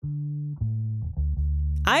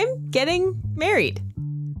I'm getting married.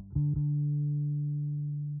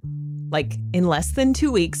 Like, in less than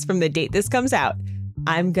 2 weeks from the date this comes out,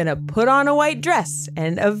 I'm gonna put on a white dress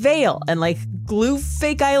and a veil and glue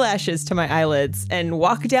fake eyelashes to my eyelids and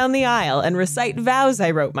walk down the aisle and recite vows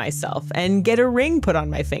I wrote myself and get a ring put on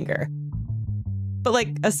my finger. But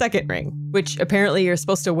a second ring, which apparently you're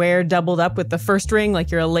supposed to wear doubled up with the first ring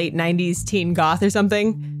like you're a late 90s teen goth or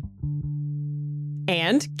something.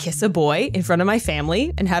 And kiss a boy in front of my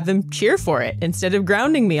family and have them cheer for it instead of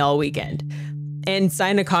grounding me all weekend. And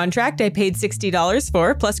sign a contract I paid $60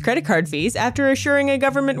 for, plus credit card fees, after assuring a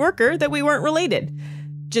government worker that we weren't related.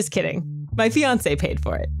 Just kidding. My fiancé paid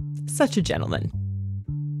for it. Such a gentleman.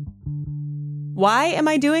 Why am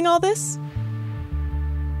I doing all this?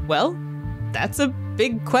 Well, that's a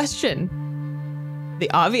big question. The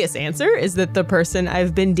obvious answer is that the person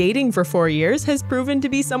I've been dating for 4 years has proven to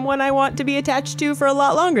be someone I want to be attached to for a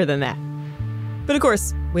lot longer than that. But of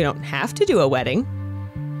course, we don't have to do a wedding.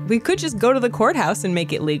 We could just go to the courthouse and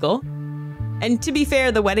make it legal. And to be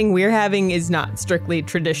fair, the wedding we're having is not strictly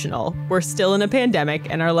traditional. We're still in a pandemic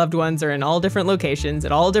and our loved ones are in all different locations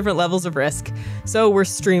at all different levels of risk. So we're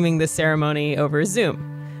streaming the ceremony over Zoom.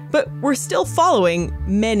 But we're still following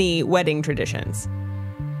many wedding traditions.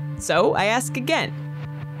 So I ask again,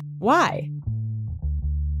 why?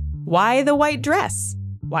 Why the white dress?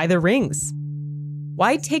 Why the rings?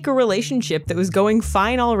 Why take a relationship that was going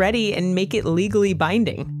fine already and make it legally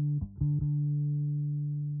binding?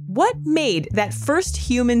 What made that first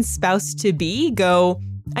human spouse-to-be go,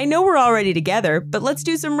 I know we're already together, but let's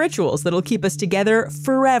do some rituals that'll keep us together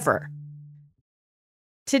forever?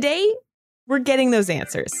 Today, we're getting those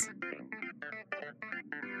answers.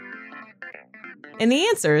 And the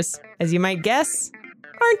answers, as you might guess,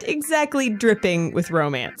 aren't exactly dripping with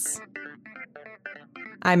romance.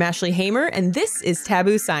 I'm Ashley Hamer, and this is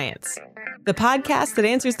Taboo Science, the podcast that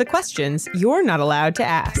answers the questions you're not allowed to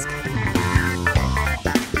ask.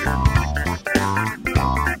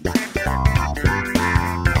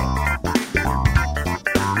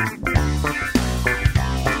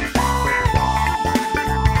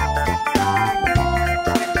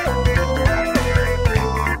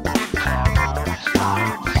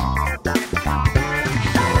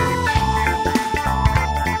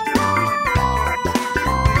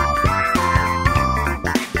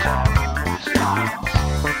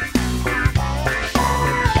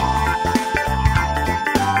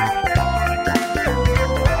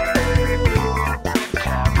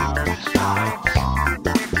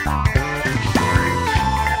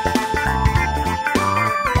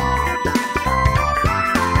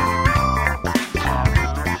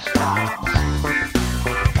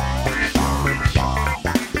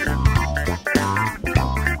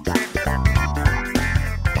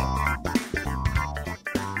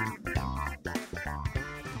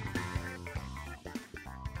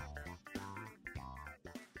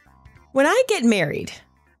 When I get married,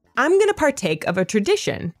 I'm going to partake of a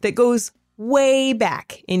tradition that goes way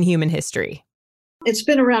back in human history. It's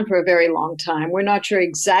been around for a very long time. We're not sure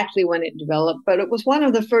exactly when it developed, but it was one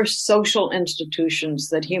of the first social institutions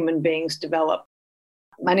that human beings developed.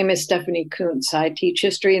 My name is Stephanie Kuntz. I teach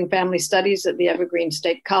history and family studies at the Evergreen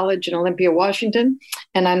State College in Olympia, Washington,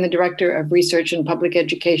 and I'm the director of research and public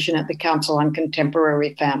education at the Council on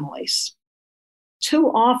Contemporary Families.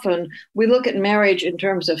 Too often, we look at marriage in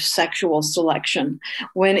terms of sexual selection,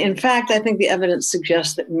 when in fact, I think the evidence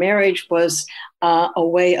suggests that marriage was a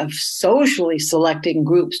way of socially selecting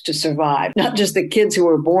groups to survive, not just the kids who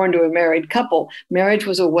were born to a married couple. Marriage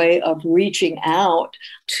was a way of reaching out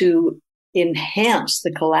to enhance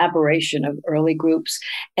the collaboration of early groups.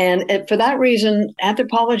 And for that reason,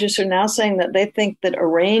 anthropologists are now saying that they think that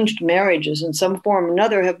arranged marriages in some form or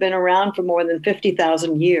another have been around for more than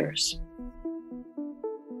 50,000 years.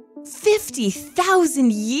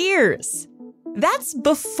 50,000 years! That's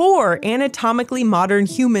before anatomically modern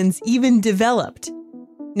humans even developed.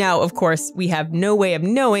 Now, of course, we have no way of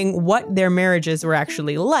knowing what their marriages were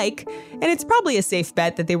actually like, and it's probably a safe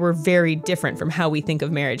bet that they were very different from how we think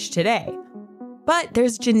of marriage today. But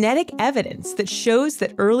there's genetic evidence that shows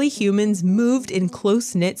that early humans moved in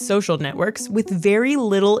close-knit social networks with very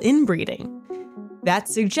little inbreeding. That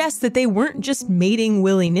suggests that they weren't just mating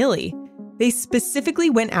willy-nilly. They specifically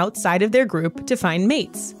went outside of their group to find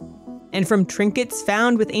mates. And from trinkets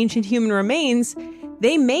found with ancient human remains,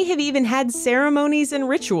 they may have even had ceremonies and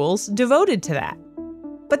rituals devoted to that.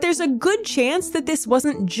 But there's a good chance that this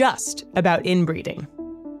wasn't just about inbreeding.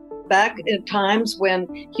 back in times when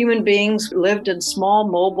human beings lived in small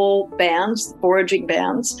mobile bands, foraging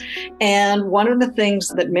bands. And one of the things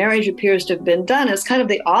that marriage appears to have been done is kind of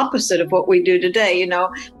the opposite of what we do today. You know,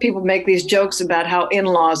 people make these jokes about how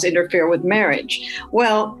in-laws interfere with marriage.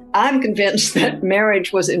 Well, I'm convinced that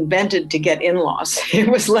marriage was invented to get in-laws. It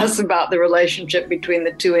was less about the relationship between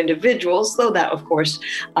the two individuals, though that, of course,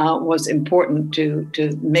 was important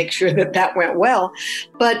to make sure that that went well.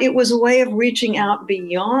 But it was a way of reaching out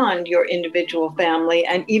beyond your individual family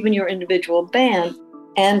and even your individual band,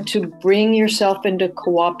 and to bring yourself into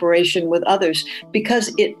cooperation with others,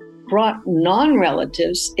 because it brought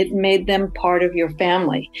non-relatives, it made them part of your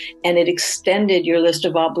family, and it extended your list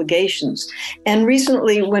of obligations. And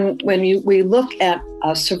recently, when we look at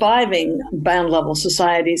surviving band-level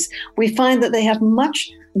societies, we find that they have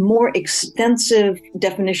much more extensive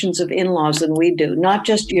definitions of in-laws than we do. Not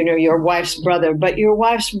just, your wife's brother, but your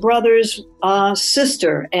wife's brother's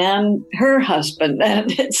sister and her husband,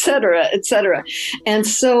 and et cetera, et cetera. And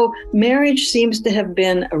so marriage seems to have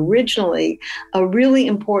been originally a really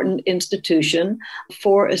important institution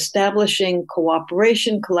for establishing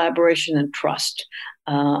cooperation, collaboration, and trust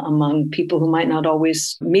among people who might not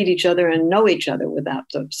always meet each other and know each other without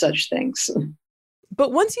such things.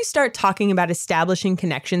 But once you start talking about establishing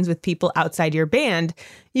connections with people outside your band,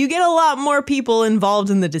 you get a lot more people involved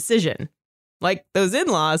in the decision. Like those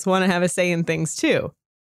in-laws want to have a say in things too.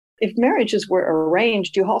 If marriages were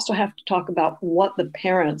arranged, you also have to talk about what the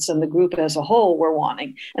parents and the group as a whole were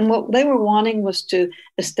wanting. And what they were wanting was to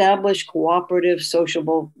establish cooperative,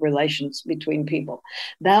 sociable relations between people.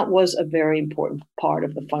 That was a very important part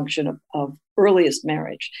of the function of earliest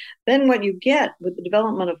marriage. Then what you get with the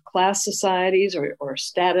development of class societies or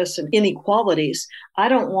status and inequalities, I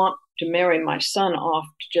don't want to marry my son off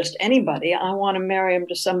to just anybody. I want to marry him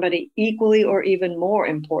to somebody equally or even more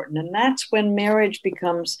important. And that's when marriage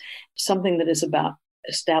becomes something that is about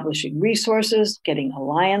establishing resources, getting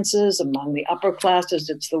alliances among the upper classes.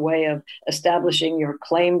 It's the way of establishing your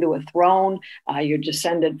claim to a throne. You're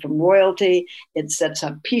descended from royalty. It sets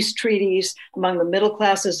up peace treaties. Among the middle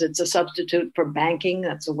classes, it's a substitute for banking.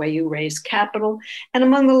 That's the way you raise capital. And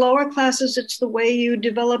among the lower classes, it's the way you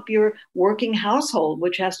develop your working household,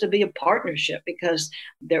 which has to be a partnership, because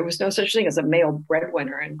there was no such thing as a male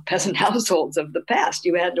breadwinner in peasant households of the past.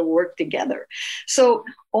 You had to work together. So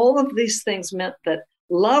all of these things meant that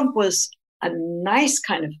love was a nice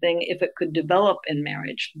kind of thing if it could develop in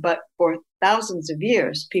marriage. But for thousands of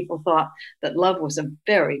years, people thought that love was a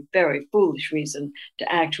very, very foolish reason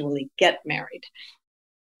to actually get married.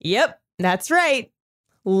 Yep, that's right.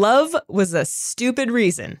 Love was a stupid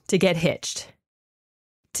reason to get hitched.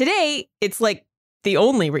 Today, it's like the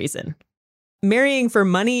only reason. Marrying for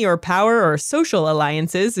money or power or social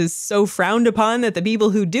alliances is so frowned upon that the people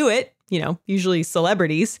who do it, usually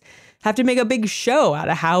celebrities, have to make a big show out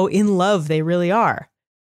of how in love they really are.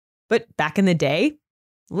 But back in the day,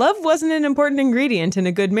 love wasn't an important ingredient in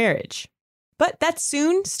a good marriage. But that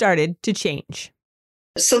soon started to change.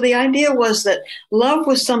 So the idea was that love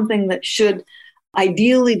was something that should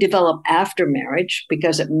ideally develop after marriage,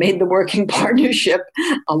 because it made the working partnership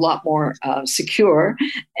a lot more secure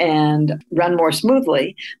and run more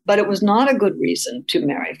smoothly. But it was not a good reason to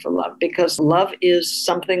marry for love, because love is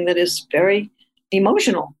something that is very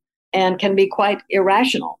emotional and can be quite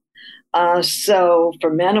irrational. So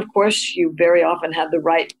for men, of course, you very often had the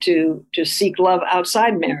right to seek love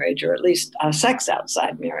outside marriage, or at least sex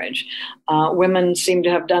outside marriage. Women seem to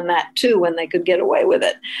have done that too when they could get away with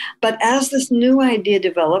it. But as this new idea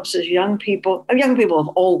develops, as young people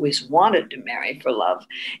have always wanted to marry for love.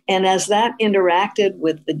 And as that interacted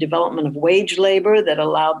with the development of wage labor that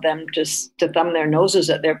allowed them to thumb their noses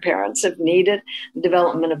at their parents if needed, the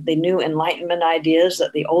development of the new Enlightenment ideas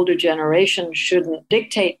that the older generation shouldn't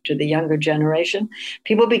dictate to the younger generation,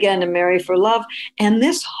 people began to marry for love. And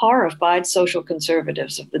this horrified social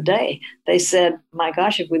conservatives of the day. They said, my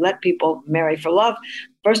gosh, if we let people marry for love,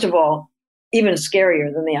 first of all, even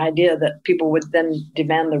scarier than the idea that people would then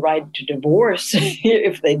demand the right to divorce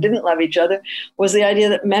if they didn't love each other, was the idea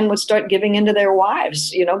that men would start giving into their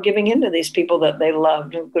wives, giving into these people that they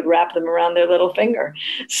loved and could wrap them around their little finger.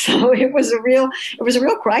 So it was a real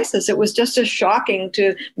crisis. It was just as shocking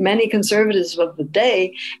to many conservatives of the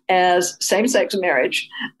day as same-sex marriage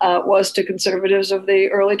was to conservatives of the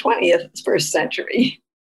early 21st century.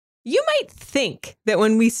 You might think that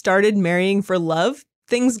when we started marrying for love,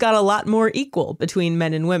 things got a lot more equal between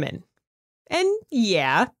men and women. And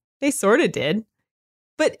yeah, they sort of did.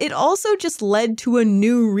 But it also just led to a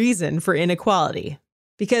new reason for inequality,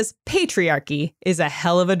 because patriarchy is a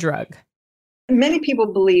hell of a drug. Many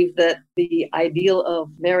people believe that the ideal of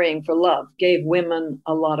marrying for love gave women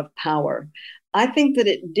a lot of power. I think that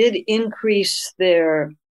it did increase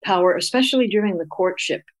their power, especially during the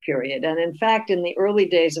courtship period. And in fact, in the early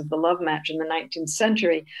days of the love match in the 19th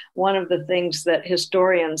century, one of the things that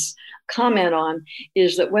historians comment on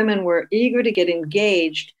is that women were eager to get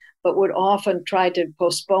engaged, but would often try to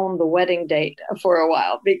postpone the wedding date for a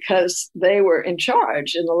while because they were in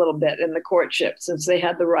charge in a little bit in the courtship, since they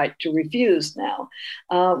had the right to refuse now.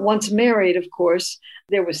 Once married, of course,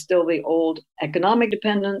 there was still the old economic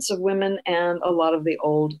dependence of women and a lot of the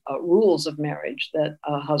old rules of marriage that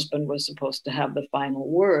a husband was supposed to have the final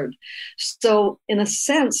word. So in a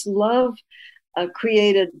sense, love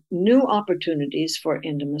created new opportunities for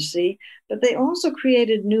intimacy, but they also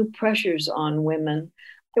created new pressures on women.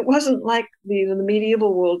 It wasn't like the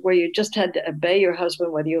medieval world where you just had to obey your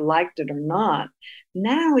husband whether you liked it or not.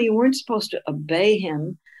 Now you weren't supposed to obey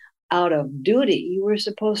him out of duty. You were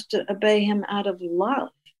supposed to obey him out of love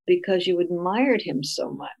because you admired him so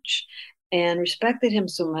much and respected him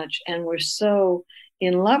so much and were so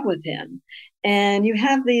in love with him. And you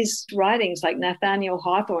have these writings like Nathaniel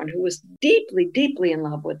Hawthorne, who was deeply, deeply in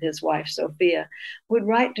love with his wife, Sophia, would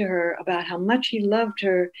write to her about how much he loved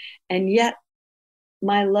her, and yet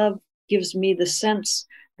my love gives me the sense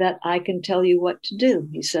that I can tell you what to do,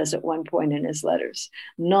 he says at one point in his letters.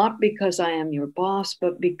 Not because I am your boss,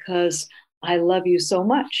 but because I love you so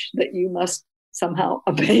much that you must somehow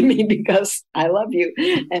obey me because I love you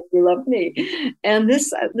and you love me. And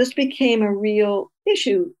this became a real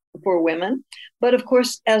issue for women. But of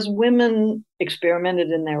course, as women experimented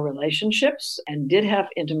in their relationships and did have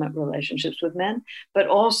intimate relationships with men, but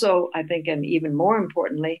also, I think, and even more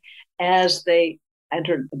importantly, as they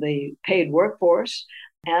entered the paid workforce,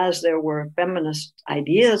 as there were feminist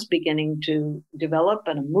ideas beginning to develop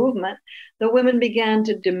and a movement, the women began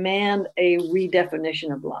to demand a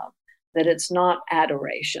redefinition of love, that it's not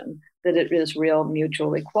adoration, that it is real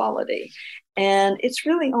mutual equality. And it's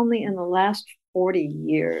really only in the last 40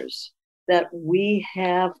 years that we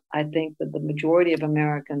have, I think that the majority of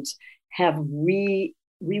Americans have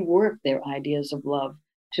reworked their ideas of love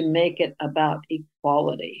to make it about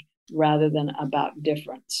equality rather than about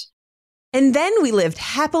difference. And then we lived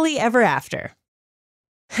happily ever after.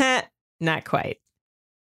 Not quite.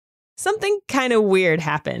 Something kind of weird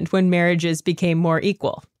happened when marriages became more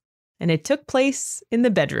equal, and it took place in the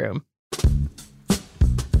bedroom.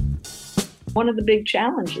 One of the big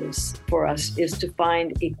challenges for us is to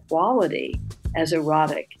find equality as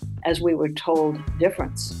erotic as we were told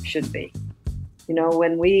difference should be. You know,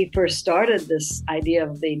 when we first started this idea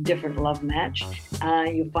of the different love match,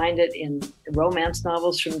 you find it in romance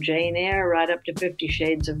novels from Jane Eyre right up to 50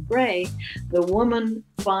 Shades of Grey. The woman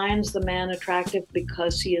finds the man attractive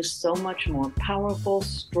because he is so much more powerful,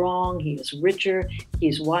 strong, he is richer,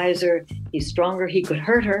 he's wiser, he's stronger, he could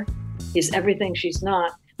hurt her, he's everything she's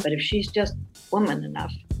not. But if she's just woman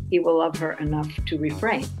enough, he will love her enough to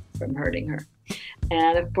refrain from hurting her.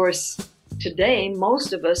 And of course, today,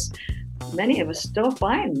 many of us still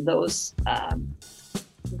find those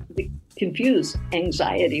confuse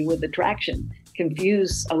anxiety with attraction,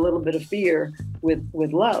 confuse a little bit of fear with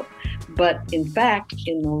love. But in fact,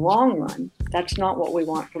 in the long run, that's not what we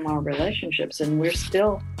want from our relationships. And we're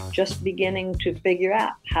still just beginning to figure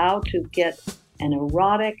out how to get an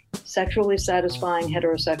erotic, sexually satisfying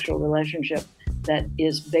heterosexual relationship that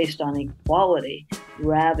is based on equality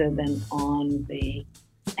rather than on the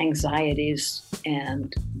anxieties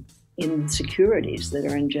and insecurities that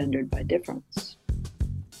are engendered by difference.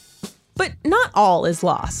 But not all is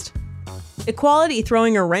lost. Equality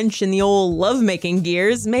throwing a wrench in the old lovemaking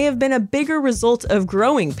gears may have been a bigger result of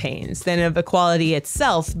growing pains than of equality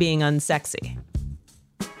itself being unsexy.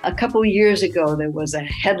 A couple of years ago, there was a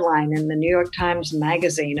headline in the New York Times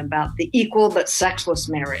Magazine about the equal but sexless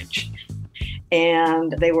marriage.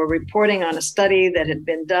 And they were reporting on a study that had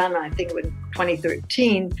been done, I think it was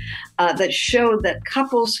 2013, that showed that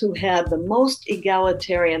couples who had the most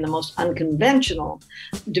egalitarian, the most unconventional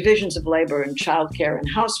divisions of labor and childcare and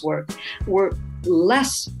housework were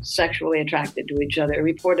less sexually attracted to each other,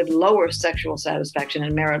 reported lower sexual satisfaction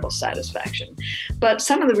and marital satisfaction. But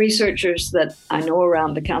some of the researchers that I know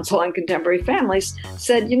around the Council on Contemporary Families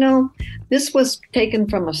said, you know, this was taken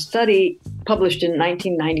from a study published in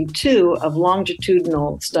 1992 of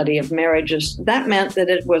longitudinal study of marriages. That meant that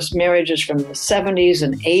it was marriages from the 70s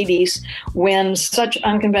and 80s when such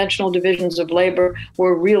unconventional divisions of labor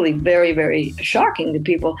were really very, very shocking to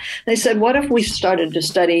people. They said, what if we started to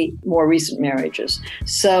study more recent marriages?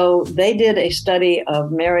 So they did a study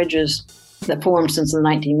of marriages that formed since the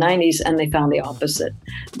 1990s, and they found the opposite,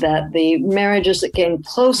 that the marriages that came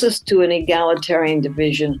closest to an egalitarian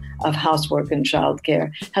division of housework and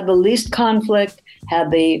childcare had the least conflict,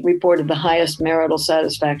 reported the highest marital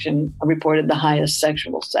satisfaction, reported the highest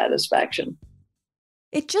sexual satisfaction.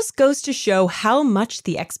 It just goes to show how much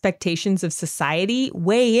the expectations of society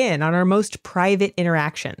weigh in on our most private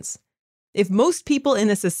interactions. If most people in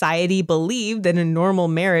a society believe that a normal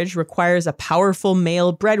marriage requires a powerful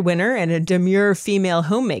male breadwinner and a demure female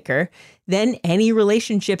homemaker, then any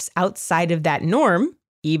relationships outside of that norm,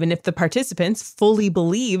 even if the participants fully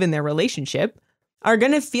believe in their relationship, are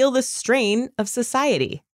going to feel the strain of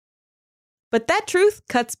society. But that truth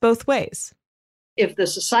cuts both ways. If the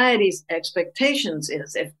society's expectations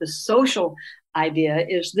if the social idea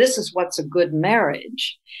is this is what's a good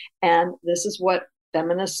marriage, and this is what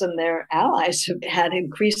feminists and their allies have had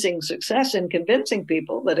increasing success in convincing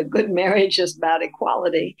people that a good marriage is about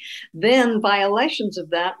equality, then violations of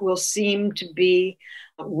that will seem to be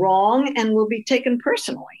wrong and will be taken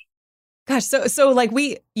personally. Gosh, so like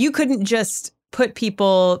you couldn't just put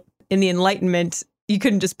people in the Enlightenment, you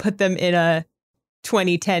couldn't just put them in a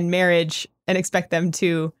 2010 marriage and expect them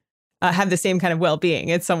to have the same kind of well-being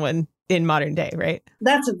as someone in modern day, right?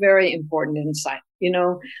 That's a very important insight,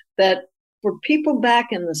 that for people back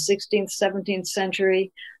in the 16th, 17th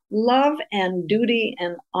century, love and duty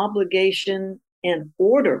and obligation and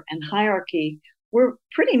order and hierarchy were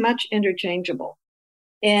pretty much interchangeable.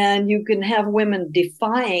 And you can have women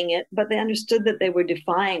defying it, but they understood that they were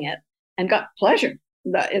defying it and got pleasure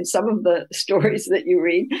in some of the stories that you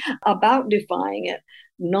read about defying it,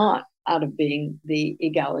 not out of being the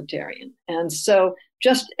egalitarian. And so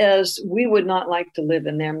just as we would not like to live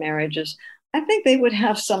in their marriages, I think they would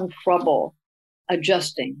have some trouble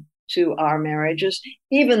adjusting to our marriages,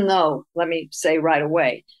 even though, let me say right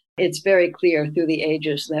away, it's very clear through the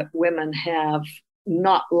ages that women have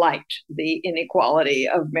not liked the inequality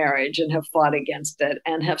of marriage and have fought against it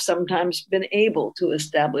and have sometimes been able to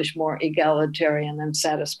establish more egalitarian and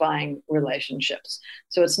satisfying relationships.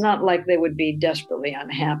 So it's not like they would be desperately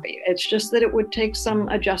unhappy. It's just that it would take some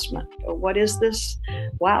adjustment. What is this?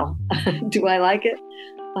 Wow. Do I like it?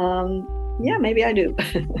 Yeah, maybe I do.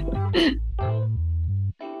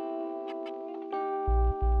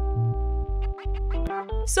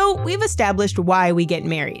 So we've established why we get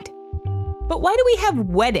married. But why do we have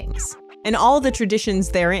weddings and all the traditions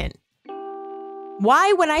therein?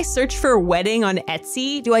 Why, when I search for a wedding on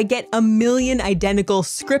Etsy, do I get a million identical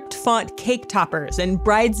script font cake toppers and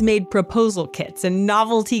bridesmaid proposal kits and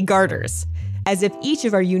novelty garters? As if each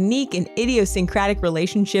of our unique and idiosyncratic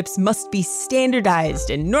relationships must be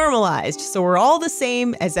standardized and normalized so we're all the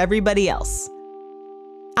same as everybody else.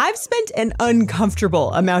 I've spent an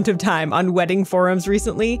uncomfortable amount of time on wedding forums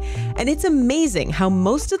recently, and it's amazing how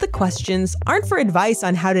most of the questions aren't for advice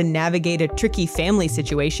on how to navigate a tricky family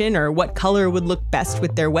situation or what color would look best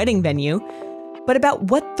with their wedding venue, but about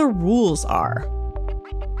what the rules are.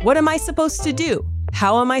 What am I supposed to do?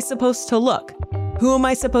 How am I supposed to look? Who am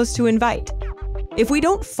I supposed to invite? If we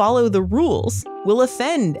don't follow the rules, we'll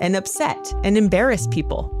offend and upset and embarrass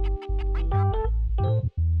people.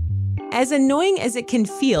 As annoying as it can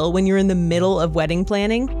feel when you're in the middle of wedding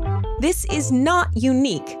planning, this is not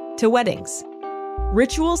unique to weddings.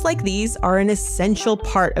 Rituals like these are an essential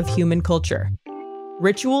part of human culture.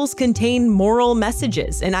 Rituals contain moral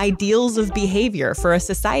messages and ideals of behavior for a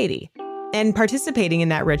society, and participating in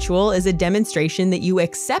that ritual is a demonstration that you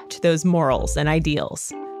accept those morals and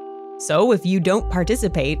ideals. So if you don't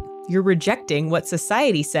participate, you're rejecting what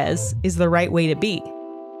society says is the right way to be.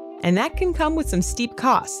 And that can come with some steep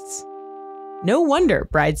costs. No wonder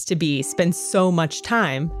brides-to-be spend so much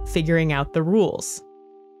time figuring out the rules.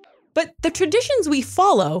 But the traditions we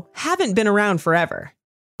follow haven't been around forever.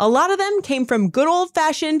 A lot of them came from good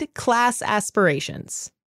old-fashioned class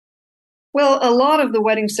aspirations. Well, a lot of the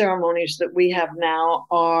wedding ceremonies that we have now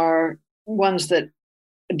are ones that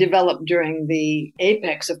developed during the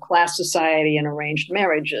apex of class society and arranged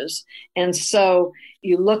marriages. And so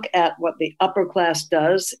you look at what the upper class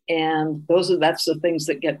does, and that's the things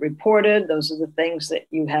that get reported. Those are the things that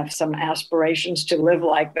you have some aspirations to live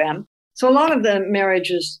like them. So a lot of the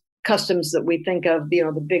marriages customs that we think of,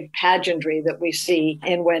 the big pageantry that we see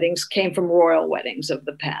in weddings came from royal weddings of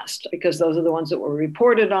the past, because those are the ones that were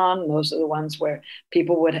reported on. Those are the ones where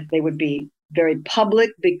people would be very public,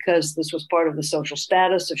 because this was part of the social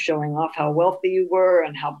status of showing off how wealthy you were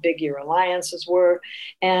and how big your alliances were.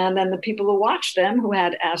 And then the people who watched them, who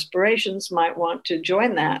had aspirations, might want to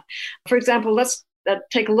join that. For example, let's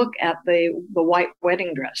take a look at the white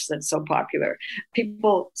wedding dress that's so popular.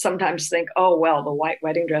 People sometimes think, oh, well, the white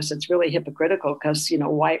wedding dress, it's really hypocritical because,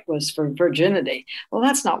 white was for virginity. Well,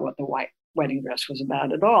 that's not what the white wedding dress was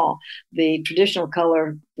about at all. The traditional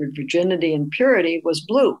color for virginity and purity was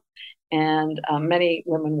blue. And many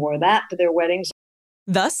women wore that to their weddings.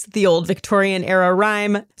 Thus, the old Victorian era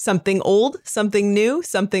rhyme, something old, something new,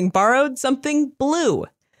 something borrowed, something blue.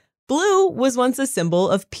 Blue was once a symbol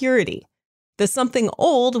of purity. The something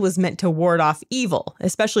old was meant to ward off evil,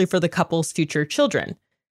 especially for the couple's future children.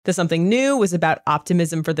 The something new was about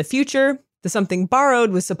optimism for the future. The something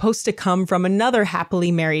borrowed was supposed to come from another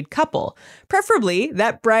happily married couple, preferably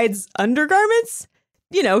that bride's undergarments,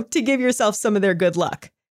 to give yourself some of their good luck.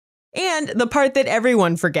 And the part that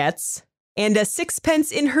everyone forgets, and a sixpence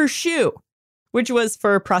in her shoe, which was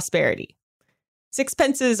for prosperity.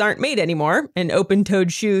 Sixpences aren't made anymore, and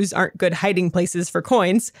open-toed shoes aren't good hiding places for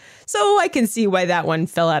coins, so I can see why that one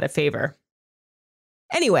fell out of favor.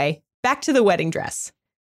 Anyway, back to the wedding dress.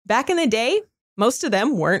 Back in the day, most of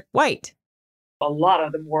them weren't white. A lot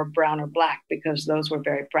of them wore brown or black because those were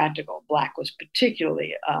very practical. Black was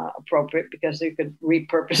particularly appropriate because you could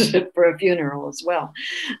repurpose it for a funeral as well.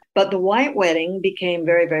 But the white wedding became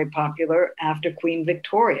very, very popular after Queen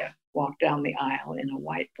Victoria walked down the aisle in a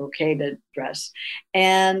white brocaded dress.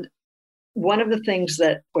 And one of the things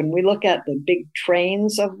that when we look at the big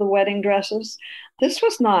trains of the wedding dresses, this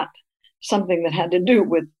was not something that had to do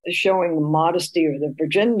with showing the modesty or the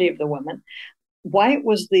virginity of the women. White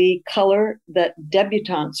was the color that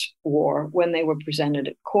debutantes wore when they were presented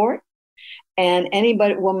at court. And any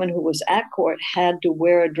woman who was at court had to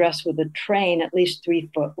wear a dress with a train at least 3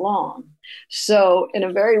 foot long. So in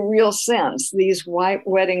a very real sense, these white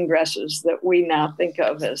wedding dresses that we now think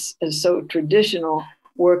of as so traditional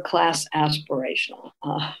were class aspirational.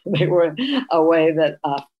 They were a way that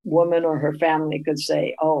a woman or her family could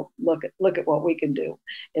say, oh, look at what we can do.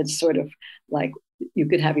 It's sort of like you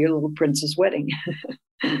could have your little princess wedding.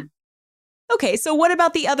 Okay, so what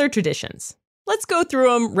about the other traditions? Let's go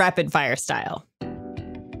through them rapid fire style.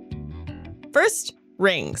 First,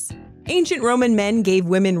 rings. Ancient Roman men gave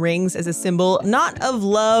women rings as a symbol not of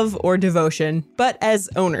love or devotion, but as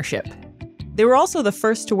ownership. They were also the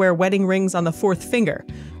first to wear wedding rings on the fourth finger,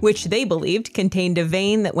 which they believed contained a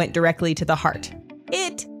vein that went directly to the heart.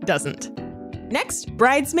 It doesn't. Next,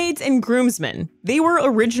 bridesmaids and groomsmen. They were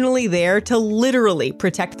originally there to literally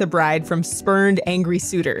protect the bride from spurned, angry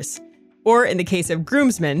suitors. Or in the case of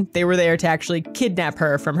groomsmen, they were there to actually kidnap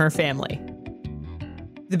her from her family.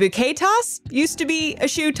 The bouquet toss used to be a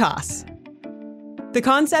shoe toss. The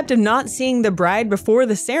concept of not seeing the bride before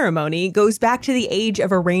the ceremony goes back to the age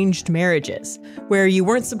of arranged marriages, where you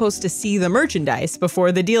weren't supposed to see the merchandise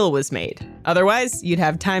before the deal was made. Otherwise, you'd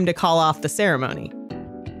have time to call off the ceremony.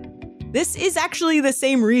 This is actually the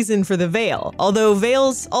same reason for the veil, although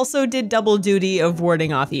veils also did double duty of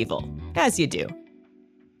warding off evil, as you do.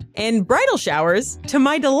 And bridal showers, to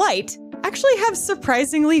my delight, actually have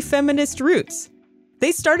surprisingly feminist roots.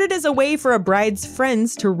 They started as a way for a bride's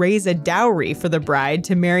friends to raise a dowry for the bride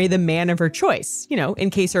to marry the man of her choice, in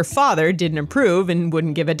case her father didn't approve and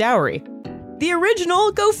wouldn't give a dowry. The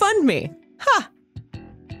original GoFundMe. Ha!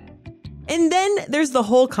 And then there's the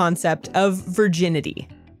whole concept of virginity.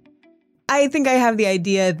 I think I have the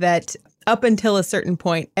idea that up until a certain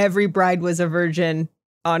point, every bride was a virgin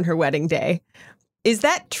on her wedding day. Is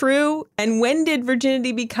that true? And when did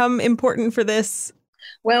virginity become important for this?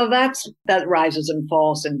 Well, that rises and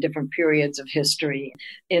falls in different periods of history.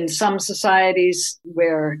 In some societies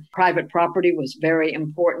where private property was very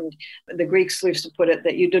important, the Greeks used to put it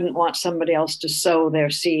that you didn't want somebody else to sow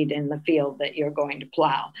their seed in the field that you're going to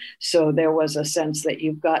plow. So there was a sense that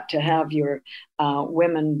you've got to have your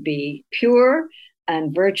women be pure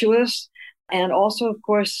and virtuous. And also, of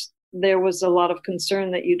course, there was a lot of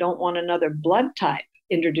concern that you don't want another blood type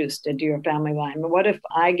introduced into your family line. What if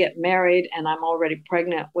I get married and I'm already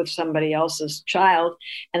pregnant with somebody else's child,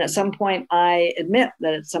 and at some point I admit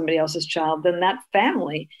that it's somebody else's child, then that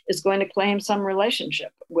family is going to claim some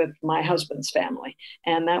relationship with my husband's family.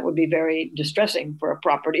 And that would be very distressing for a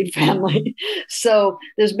propertied family. So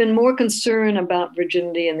there's been more concern about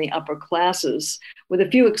virginity in the upper classes, with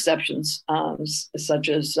a few exceptions, such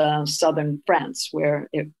as southern France, where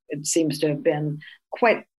it seems to have been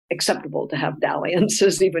quite acceptable to have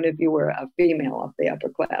dalliances, even if you were a female of the upper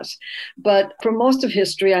class. But for most of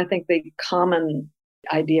history, I think the common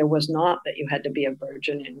idea was not that you had to be a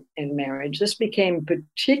virgin in marriage. This became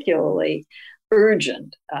particularly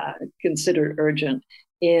urgent, considered urgent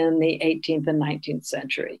in the 18th and 19th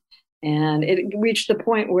century. And it reached the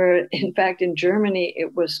point where, in fact, in Germany,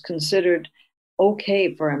 it was considered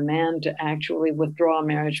okay for a man to actually withdraw a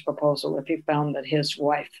marriage proposal if he found that his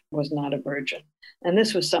wife was not a virgin. And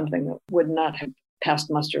this was something that would not have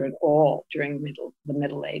passed muster at all during the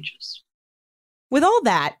Middle Ages. With all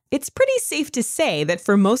that, it's pretty safe to say that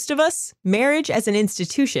for most of us, marriage as an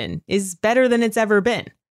institution is better than it's ever been.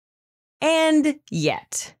 And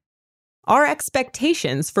yet, our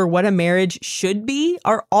expectations for what a marriage should be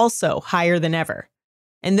are also higher than ever.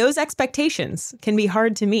 And those expectations can be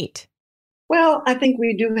hard to meet. Well, I think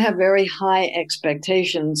we do have very high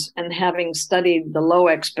expectations, and having studied the low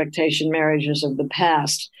expectation marriages of the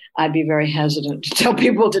past, I'd be very hesitant to tell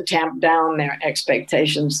people to tamp down their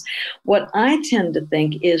expectations. What I tend to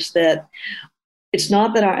think is that it's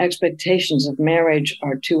not that our expectations of marriage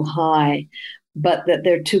are too high, but that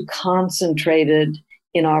they're too concentrated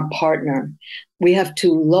in our partner. We have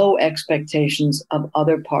too low expectations of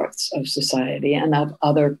other parts of society and of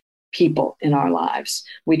other people in our lives.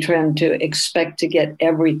 We tend to expect to get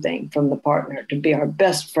everything from the partner, to be our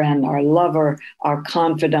best friend, our lover, our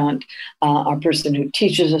confidant, our person who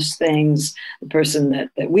teaches us things, the person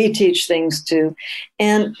that we teach things to.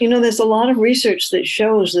 And, there's a lot of research that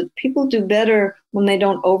shows that people do better when they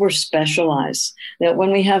don't over-specialize. That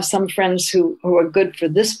when we have some friends who are good for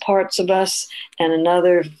this parts of us and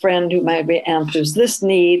another friend who maybe answers this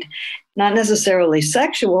need, not necessarily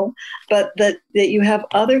sexual, but that you have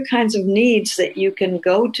other kinds of needs that you can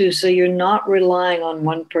go to, so you're not relying on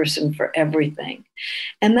one person for everything.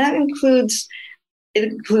 And that includes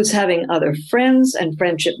having other friends and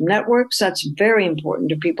friendship networks. That's very important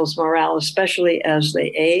to people's morale, especially as they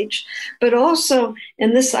age. But also,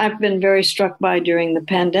 and this I've been very struck by during the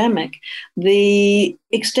pandemic, the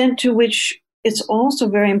extent to which it's also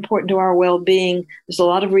very important to our well-being. There's a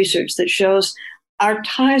lot of research that shows our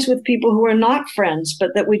ties with people who are not friends,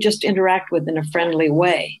 but that we just interact with in a friendly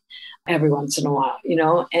way every once in a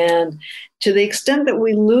while, and to the extent that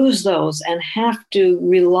we lose those and have to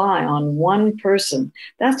rely on one person,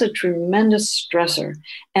 that's a tremendous stressor.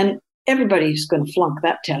 And everybody's going to flunk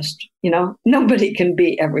that test. Nobody can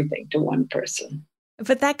be everything to one person.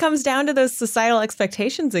 But that comes down to those societal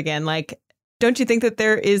expectations again. Like, don't you think that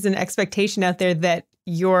there is an expectation out there that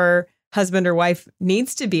your husband or wife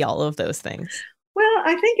needs to be all of those things? Well,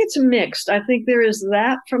 I think it's mixed. I think there is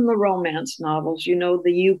that from the romance novels,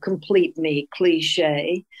 the you complete me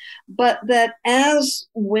cliche, but that as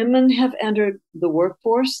women have entered the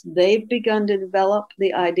workforce, they've begun to develop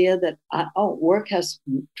the idea that, work has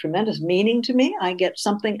tremendous meaning to me. I get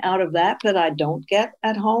something out of that I don't get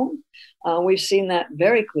at home. We've seen that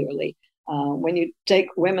very clearly. When you take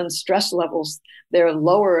women's stress levels, they're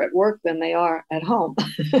lower at work than they are at home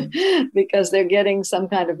because they're getting some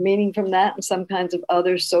kind of meaning from that and some kinds of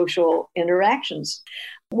other social interactions.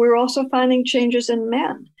 We're also finding changes in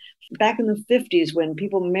men. Back in the 50s, when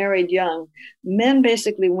people married young, men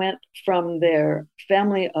basically went from their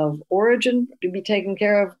family of origin to be taken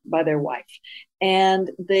care of by their wife.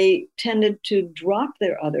 And they tended to drop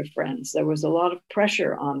their other friends. There was a lot of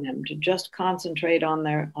pressure on them to just concentrate on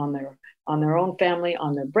their own family,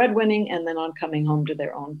 on their breadwinning, and then on coming home to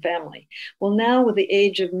their own family. Well, now with the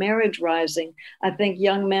age of marriage rising, I think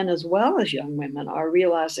young men as well as young women are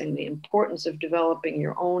realizing the importance of developing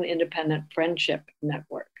your own independent friendship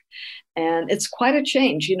network. And it's quite a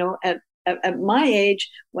change, at my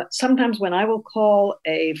age. Sometimes when I will call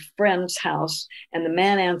a friend's house and the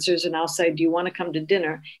man answers and I'll say, "Do you want to come to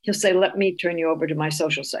dinner?" He'll say, "Let me turn you over to my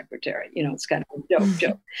social secretary." It's kind of a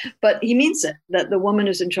joke. But he means it, that the woman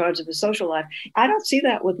is in charge of his social life. I don't see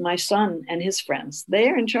that with my son and his friends.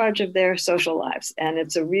 They're in charge of their social lives, and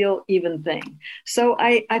it's a real even thing. So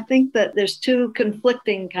I think that there's two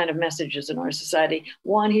conflicting kind of messages in our society.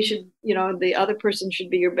 One, the other person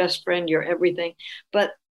should be your best friend, your everything.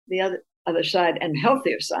 But the other side and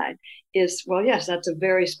healthier side is, well, yes, that's a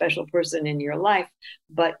very special person in your life,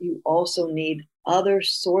 but you also need other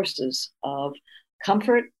sources of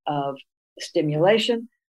comfort, of stimulation,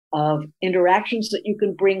 of interactions that you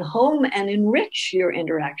can bring home and enrich your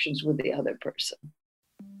interactions with the other person.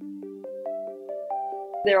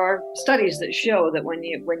 There are studies that show that when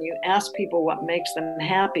you ask people what makes them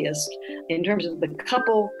happiest, in terms of the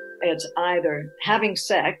couple, it's either having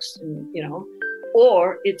sex,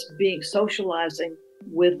 or it's socializing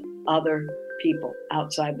with other people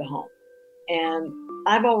outside the home. And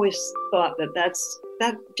I've always thought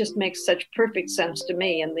that just makes such perfect sense to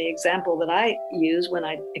me. And the example that I use when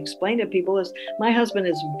I explain to people is, my husband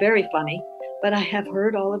is very funny, but I have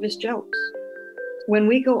heard all of his jokes. When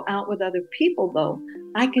we go out with other people, though,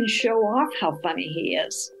 I can show off how funny he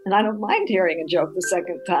is. And I don't mind hearing a joke the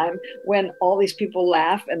second time when all these people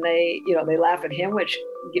laugh and they laugh at him, which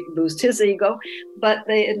boosts his ego, but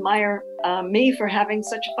they admire me for having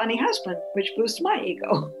such a funny husband, which boosts my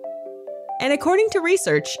ego. And according to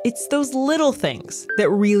research, it's those little things that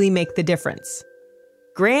really make the difference.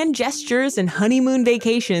 Grand gestures and honeymoon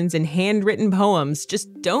vacations and handwritten poems just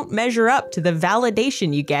don't measure up to the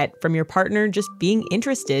validation you get from your partner just being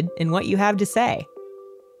interested in what you have to say.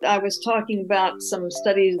 I was talking about some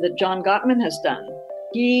studies that John Gottman has done.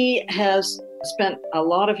 He has spent a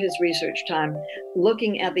lot of his research time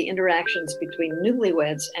looking at the interactions between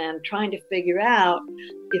newlyweds and trying to figure out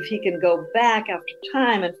if he can go back after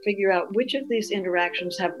time and figure out which of these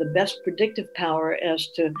interactions have the best predictive power as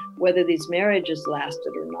to whether these marriages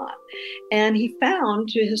lasted or not. And he found,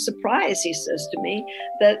 to his surprise, he says to me,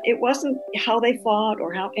 that it wasn't how they fought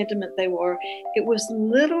or how intimate they were. It was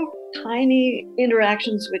little tiny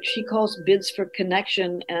interactions, which he calls bids for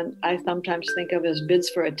connection, and I sometimes think of as bids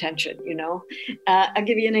for attention, I'll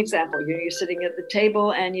give you an example. You're sitting at the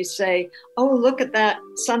table and you say, "Oh, look at that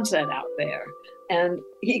sunset out there." And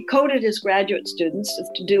he coded his graduate students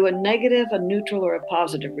to do a negative, a neutral, or a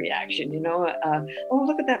positive reaction. "Oh,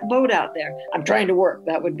 look at that boat out there. I'm trying to work."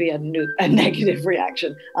 That would be a negative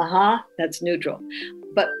reaction. That's neutral.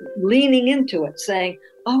 But leaning into it, saying,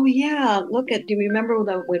 "Oh yeah, do you remember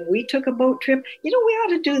when we took a boat trip? We ought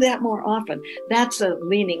to do that more often." That's a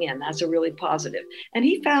leaning in. That's a really positive. And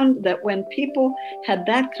he found that when people had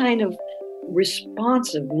that kind of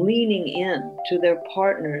responsive leaning in to their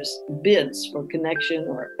partner's bids for connection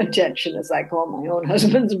or attention, as I call my own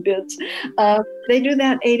husband's bids, they do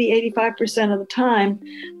that 85% of the time,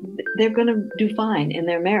 they're going to do fine in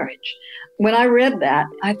their marriage. When I read that,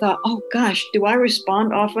 I thought, oh gosh, do I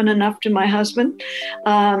respond often enough to my husband?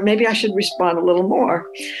 Maybe I should respond a little more.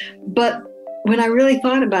 But when I really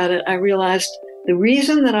thought about it, I realized the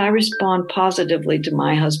reason that I respond positively to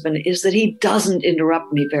my husband is that he doesn't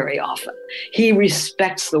interrupt me very often. He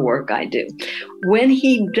respects the work I do. When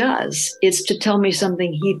he does, it's to tell me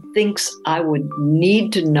something he thinks I would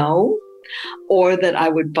need to know, or that I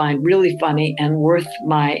would find really funny and worth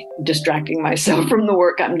my distracting myself from the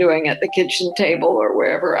work I'm doing at the kitchen table or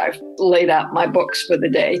wherever I've laid out my books for the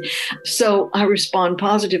day. So I respond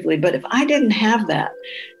positively. But if I didn't have that,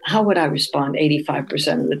 how would I respond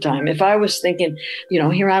 85% of the time? If I was thinking,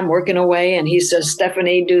 here I'm working away and he says,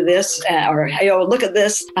 "Stephanie, do this," or, "Hey, look at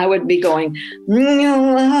this," I would be going,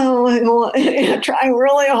 trying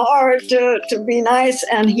really hard to be nice,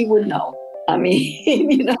 and he would know.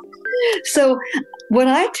 So what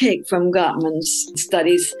I take from Gottman's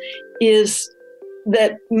studies is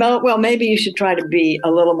that, well, maybe you should try to be a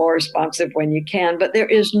little more responsive when you can, but there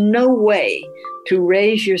is no way to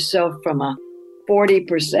raise yourself from a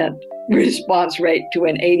 40% response rate to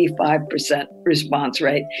an 85% response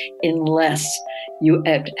rate unless you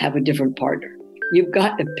have a different partner. You've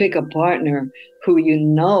got to pick a partner who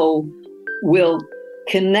will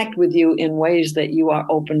connect with you in ways that you are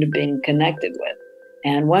open to being connected with.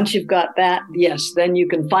 And once you've got that, yes, then you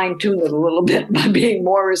can fine tune it a little bit by being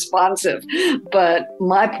more responsive. But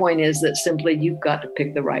my point is that simply you've got to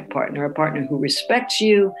pick the right partner, a partner who respects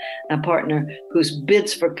you, a partner whose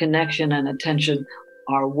bids for connection and attention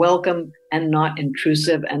are welcome and not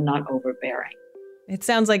intrusive and not overbearing. It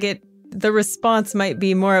sounds like the response might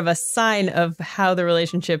be more of a sign of how the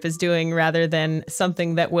relationship is doing rather than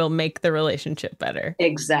something that will make the relationship better.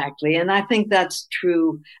 Exactly. And I think that's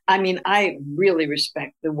true. I really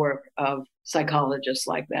respect the work of psychologists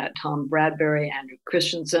like that, Tom Bradbury, Andrew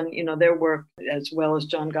Christensen. Their work, as well as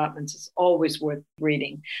John Gottman's, is always worth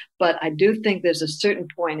reading. But I do think there's a certain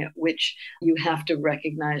point at which you have to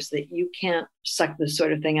recognize that you can't suck this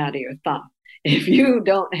sort of thing out of your thumb. If you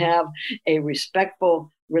don't have a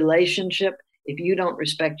respectful relationship, if you don't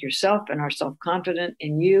respect yourself and are self-confident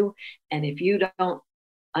in you, and if you don't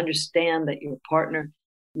understand that your partner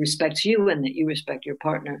respects you and that you respect your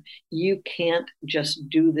partner, you can't just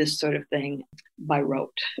do this sort of thing by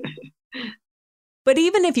rote. But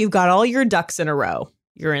even if you've got all your ducks in a row,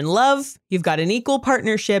 you're in love, you've got an equal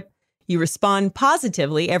partnership, you respond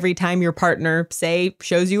positively every time your partner, say,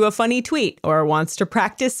 shows you a funny tweet or wants to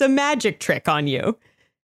practice a magic trick on you.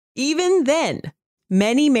 Even then,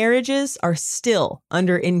 many marriages are still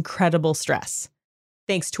under incredible stress,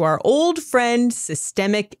 thanks to our old friend,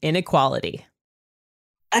 systemic inequality.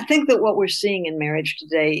 I think that what we're seeing in marriage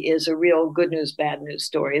today is a real good news, bad news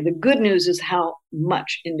story. The good news is how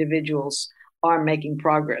much individuals are making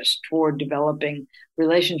progress toward developing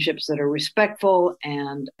relationships that are respectful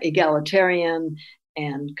and egalitarian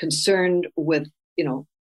and concerned with,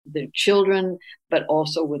 their children, but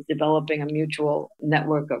also with developing a mutual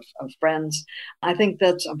network of friends. I think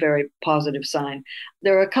that's a very positive sign.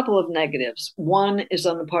 There are a couple of negatives. One is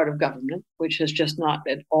on the part of government, which has just not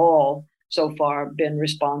at all so far been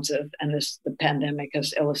responsive. And the pandemic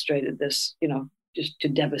has illustrated this, just to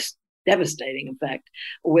devastating effect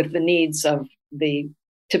with the needs of the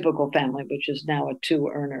typical family, which is now a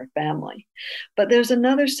 2-earner family. But there's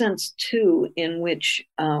another sense, too, in which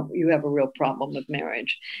you have a real problem with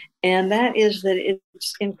marriage. And that is that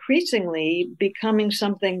it's increasingly becoming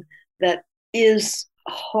something that is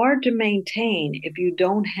hard to maintain if you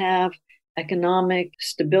don't have economic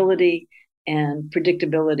stability and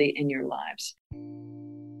predictability in your lives.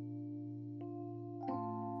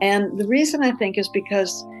 And the reason, I think, is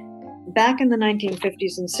because back in the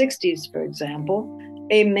 1950s and 60s, for example,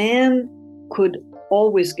 a man could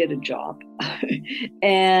always get a job.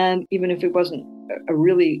 And even if it wasn't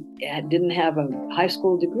didn't have a high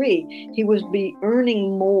school degree, he would be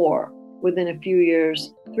earning more within a few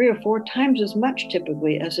years, 3 or 4 times as much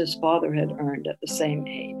typically as his father had earned at the same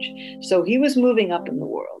age. So he was moving up in the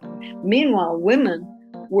world. Meanwhile, women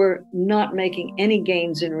were not making any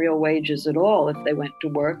gains in real wages at all if they went to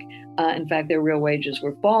work. In fact, their real wages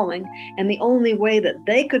were falling. And the only way that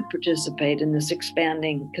they could participate in this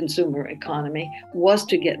expanding consumer economy was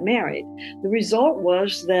to get married. The result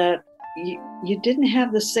was that you didn't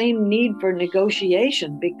have the same need for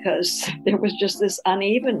negotiation because there was just this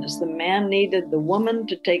unevenness. The man needed the woman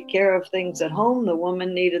to take care of things at home. The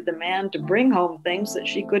woman needed the man to bring home things that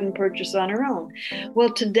she couldn't purchase on her own.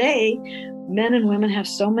 Well, today, men and women have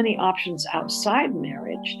so many options outside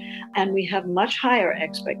marriage, and we have much higher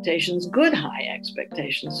expectations, good high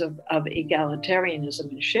expectations of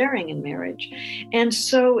egalitarianism and sharing in marriage. And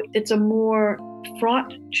so it's a more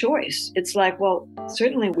fraught choice. It's like, well,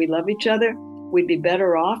 certainly we love each other. We'd be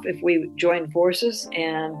better off if we joined forces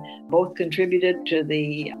and both contributed to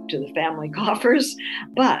the family coffers.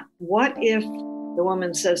 But what if the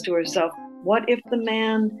woman says to herself, what if the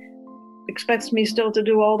man expects me still to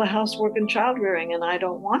do all the housework and child rearing and I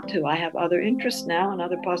don't want to? I have other interests now and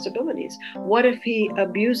other possibilities. What if he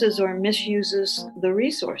abuses or misuses the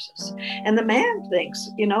resources? And the man thinks,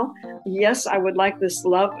 yes, I would like this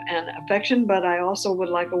love and affection, but I also would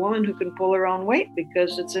like a woman who can pull her own weight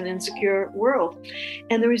because it's an insecure world.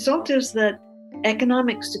 And the result is that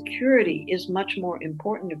economic security is much more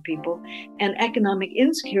important to people, and economic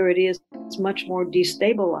insecurity is much more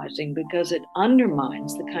destabilizing because it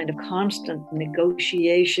undermines the kind of constant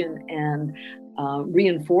negotiation and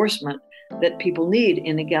reinforcement that people need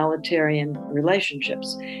in egalitarian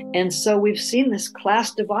relationships. And so we've seen this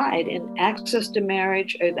class divide in access to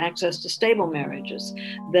marriage and access to stable marriages,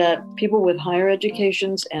 that people with higher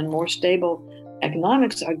educations and more stable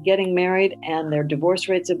economics are getting married and their divorce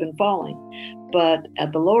rates have been falling. But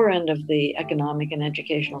at the lower end of the economic and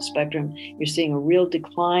educational spectrum, you're seeing a real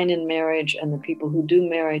decline in marriage, and the people who do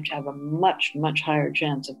marriage have a much, much higher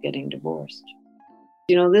chance of getting divorced.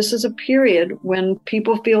 This is a period when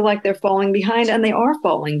people feel like they're falling behind, and they are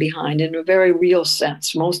falling behind in a very real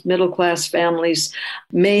sense. Most middle-class families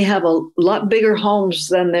may have a lot bigger homes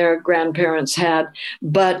than their grandparents had,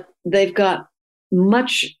 but they've got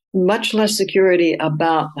much less security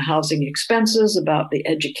about the housing expenses, about the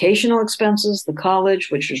educational expenses, the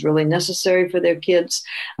college, which is really necessary for their kids.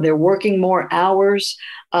 They're working more hours.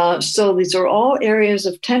 So these are all areas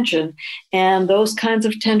of tension, and those kinds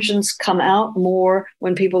of tensions come out more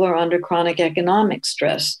when people are under chronic economic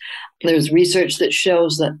stress. There's research that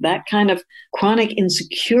shows that kind of chronic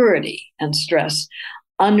insecurity and stress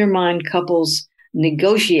undermine couples'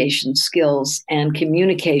 negotiation skills and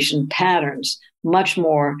communication patterns much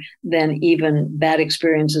more than even bad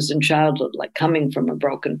experiences in childhood, like coming from a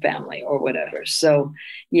broken family or whatever. So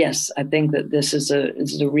yes, I think that this is a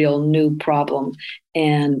real new problem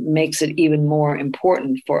and makes it even more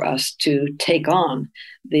important for us to take on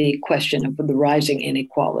the question of the rising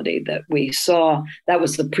inequality that we saw. That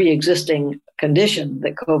was the pre-existing condition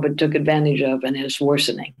that COVID took advantage of and is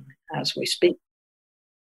worsening as we speak.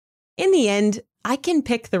 In the end, I can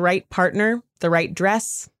pick the right partner, the right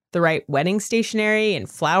dress, the right wedding stationery and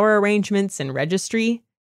flower arrangements and registry,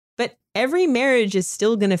 but every marriage is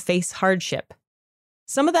still going to face hardship.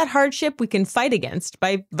 Some of that hardship we can fight against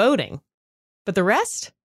by voting, but the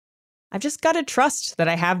rest? I've just got to trust that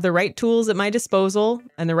I have the right tools at my disposal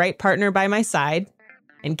and the right partner by my side,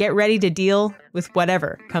 and get ready to deal with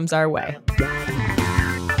whatever comes our way.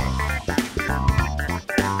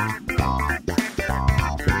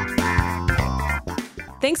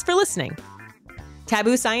 Thanks for listening.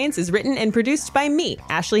 Taboo Science is written and produced by me,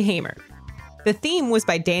 Ashley Hamer. The theme was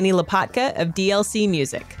by Danny Lopatka of DLC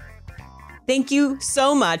Music. Thank you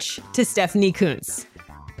so much to Stephanie Coontz.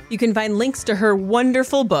 You can find links to her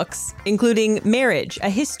wonderful books, including Marriage, A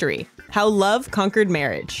History, How Love Conquered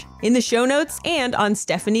Marriage, in the show notes and on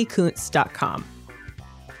stephaniecoontz.com.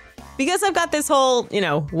 Because I've got this whole,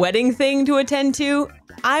 wedding thing to attend to,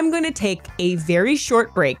 I'm going to take a very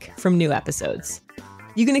short break from new episodes.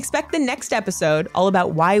 You can expect the next episode all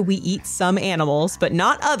about why we eat some animals, but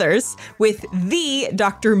not others, with the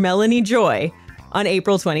Dr. Melanie Joy on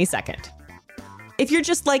April 22nd. If you're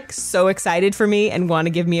just so excited for me and want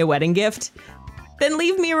to give me a wedding gift, then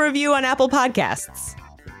leave me a review on Apple Podcasts.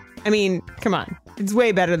 I mean, come on, it's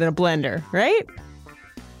way better than a blender, right?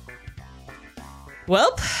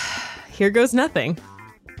 Well, here goes nothing.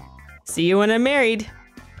 See you when I'm married.